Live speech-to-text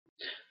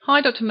Hi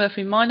Dr.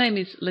 Murphree, my name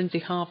is Lindsay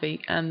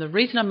Harvey, and the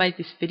reason I made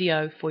this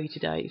video for you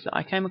today is that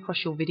I came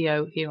across your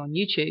video here on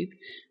YouTube,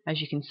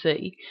 as you can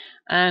see,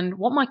 and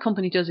what my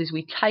company does is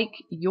we take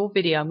your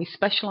video and we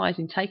specialise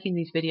in taking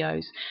these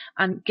videos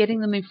and getting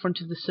them in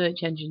front of the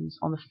search engines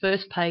on the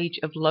first page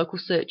of local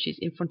searches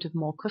in front of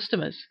more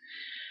customers.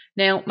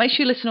 Now make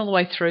sure you listen all the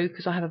way through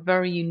because I have a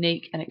very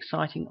unique and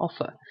exciting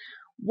offer.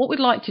 What we'd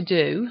like to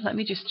do, let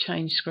me just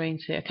change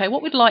screens here. Okay,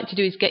 what we'd like to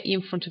do is get you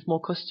in front of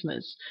more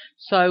customers.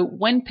 So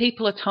when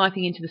people are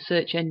typing into the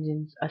search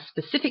engines a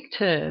specific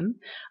term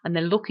and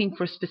they're looking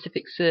for a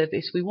specific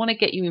service, we want to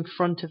get you in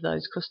front of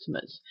those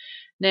customers.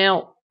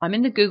 Now, I'm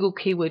in the Google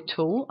keyword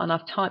tool and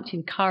I've typed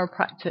in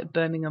chiropractor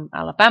Birmingham,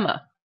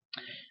 Alabama.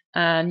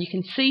 And you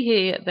can see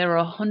here there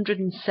are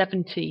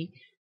 170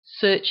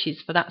 searches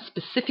for that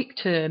specific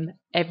term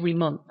every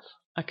month.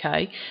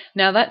 Okay,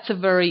 now that's a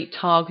very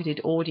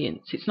targeted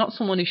audience. It's not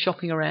someone who's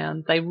shopping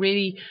around. They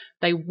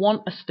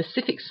want a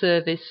specific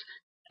service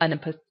and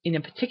in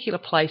a particular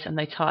place, and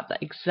they type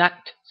that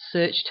exact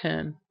search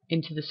term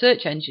into the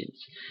search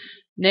engines.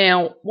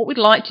 Now what we'd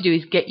like to do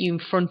is get you in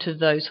front of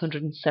those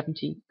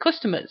 170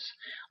 customers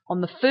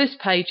on the first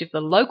page of the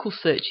local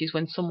searches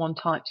when someone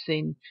types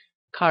in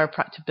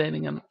chiropractor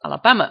Birmingham,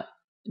 Alabama.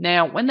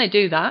 Now when they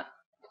do that,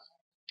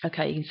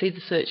 okay, you can see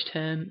the search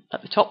term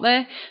at the top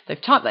there.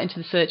 They've typed that into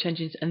the search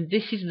engines, and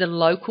this is the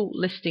local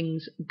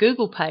listings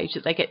Google page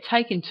that they get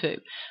taken to.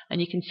 And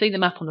you can see the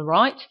map on the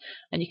right,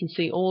 and you can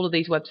see all of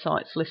these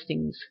websites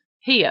listings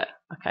here,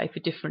 okay, for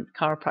different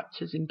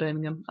chiropractors in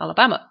Birmingham,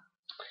 Alabama.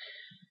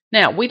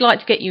 Now, we'd like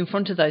to get you in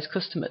front of those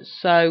customers.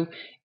 So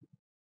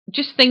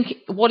just think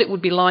what it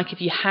would be like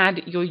if you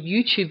had your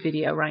YouTube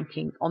video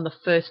ranking on the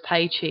first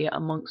page here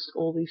amongst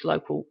all these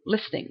local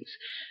listings.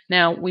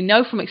 Now, we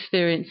know from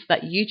experience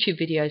that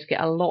YouTube videos get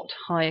a lot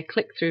higher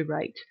click-through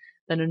rate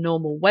than a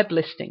normal web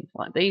listing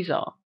like these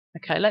are.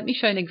 Okay, let me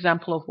show you an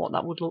example of what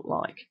that would look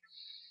like.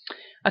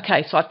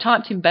 Okay, so I've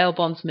typed in bail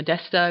bonds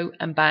Modesto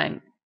and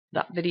bang,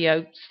 that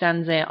video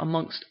stands out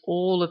amongst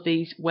all of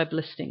these web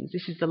listings.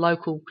 This is the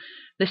local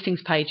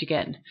listings page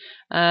again.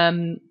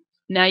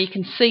 Now you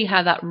can see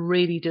how that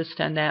really does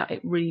stand out.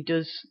 It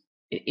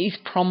is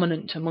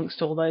prominent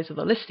amongst all those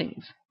other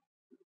listings.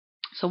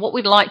 So what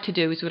we'd like to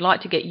do is we'd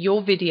like to get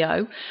your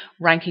video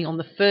ranking on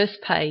the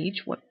first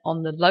page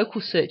on the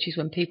local searches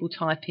when people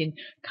type in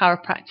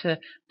chiropractor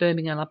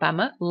Birmingham,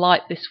 Alabama,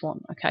 like this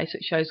one. Okay, so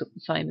it shows up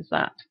the same as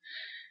that.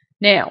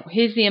 Now,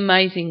 here's the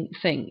amazing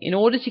thing. In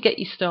order to get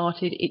you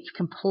started, it's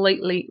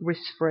completely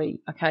risk-free.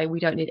 Okay,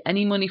 we don't need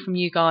any money from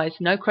you guys,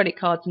 no credit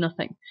cards,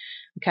 nothing.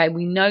 Okay,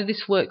 we know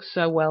this works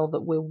so well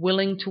that we're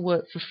willing to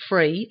work for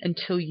free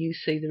until you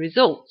see the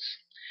results.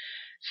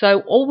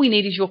 So all we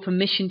need is your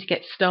permission to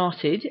get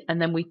started,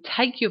 and then we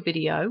take your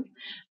video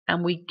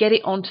and we get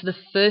it onto the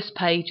first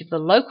page of the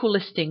local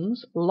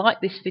listings,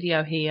 like this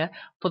video here,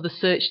 for the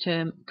search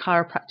term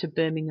chiropractor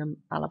Birmingham,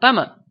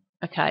 Alabama.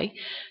 Okay,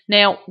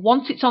 now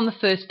once it's on the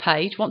first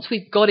page, once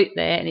we've got it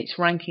there and it's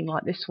ranking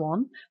like this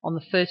one, on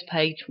the first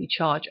page we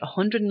charge a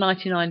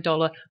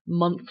 $199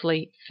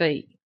 monthly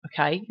fee.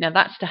 Okay, now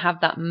that's to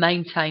have that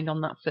maintained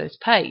on that first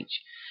page.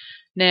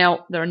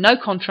 Now there are no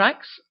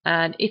contracts,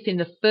 and if in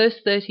the first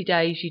 30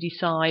 days you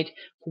decide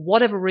for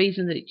whatever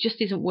reason that it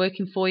just isn't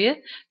working for you,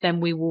 then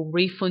we will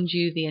refund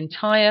you the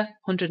entire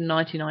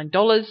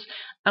 $199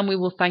 and we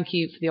will thank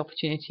you for the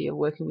opportunity of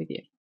working with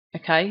you.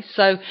 Okay,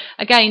 so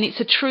again, it's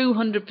a true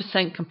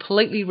 100%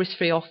 completely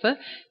risk-free offer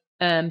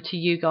to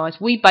you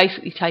guys. We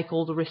basically take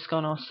all the risk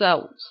on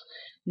ourselves.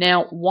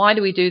 Now, why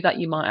do we do that,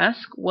 you might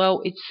ask?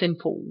 Well, it's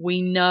simple.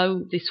 We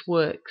know this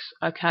works.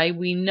 Okay,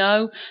 we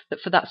know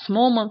that for that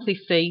small monthly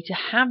fee to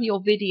have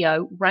your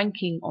video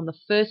ranking on the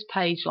first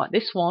page like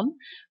this one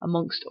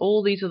amongst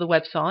all these other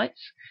websites,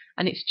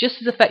 and it's just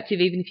as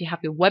effective even if you have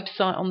your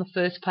website on the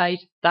first page,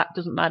 that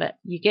doesn't matter.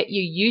 You get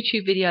your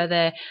YouTube video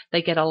there,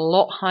 they get a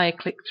lot higher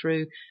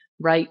click-through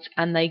rates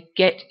and they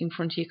get in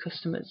front of your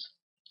customers.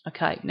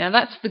 Okay, now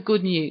that's the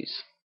good news.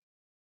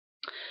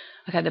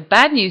 Okay, the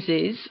bad news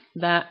is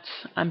that,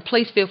 and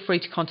please feel free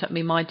to contact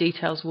me, my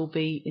details will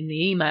be in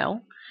the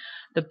email.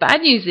 The bad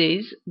news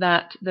is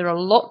that there are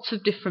lots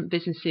of different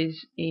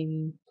businesses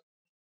in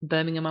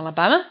Birmingham,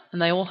 Alabama,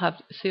 and they all have,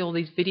 see all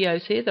these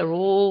videos here, they're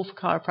all for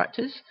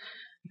chiropractors.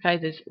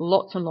 Okay, there's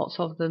lots and lots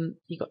of them.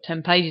 You've got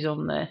 10 pages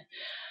on there.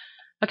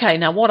 Okay,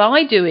 now what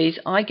I do is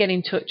I get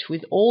in touch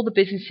with all the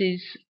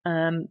businesses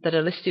that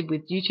are listed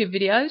with YouTube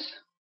videos,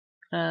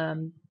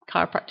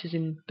 chiropractors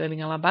in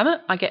Birmingham,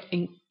 Alabama. I get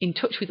in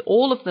touch with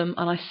all of them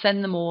and I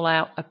send them all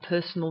out a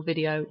personal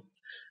video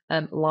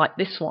like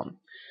this one.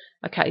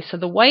 Okay, so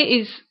the way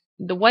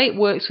it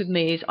works with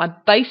me is I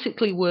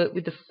basically work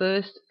with the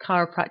first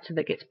chiropractor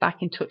that gets back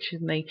in touch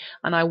with me,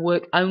 and I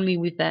work only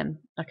with them.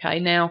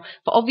 Okay, now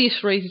for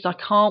obvious reasons I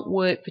can't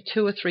work for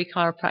 2 or 3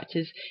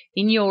 chiropractors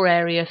in your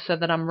area so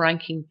that I'm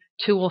ranking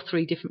 2 or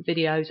 3 different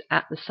videos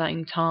at the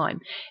same time.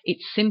 It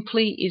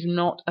simply is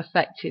not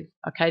effective.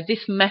 Okay,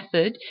 this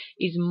method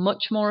is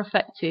much more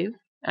effective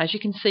As you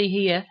can see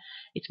here,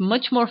 it's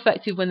much more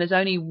effective when there's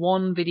only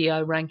one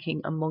video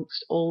ranking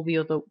amongst all the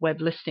other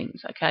web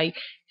listings. Okay,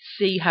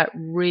 see how it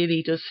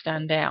really does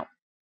stand out.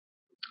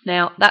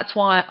 Now, that's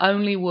why I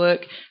only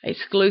work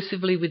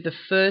exclusively with the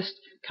first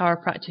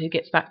chiropractor who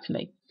gets back to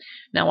me.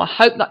 Now, I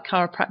hope that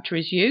chiropractor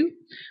is you.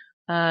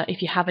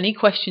 If you have any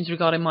questions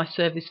regarding my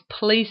service,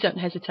 please don't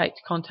hesitate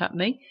to contact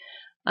me.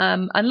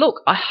 And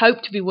look, I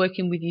hope to be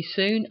working with you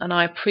soon, and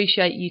I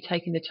appreciate you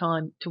taking the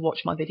time to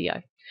watch my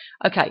video.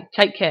 Okay,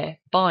 take care.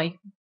 Bye.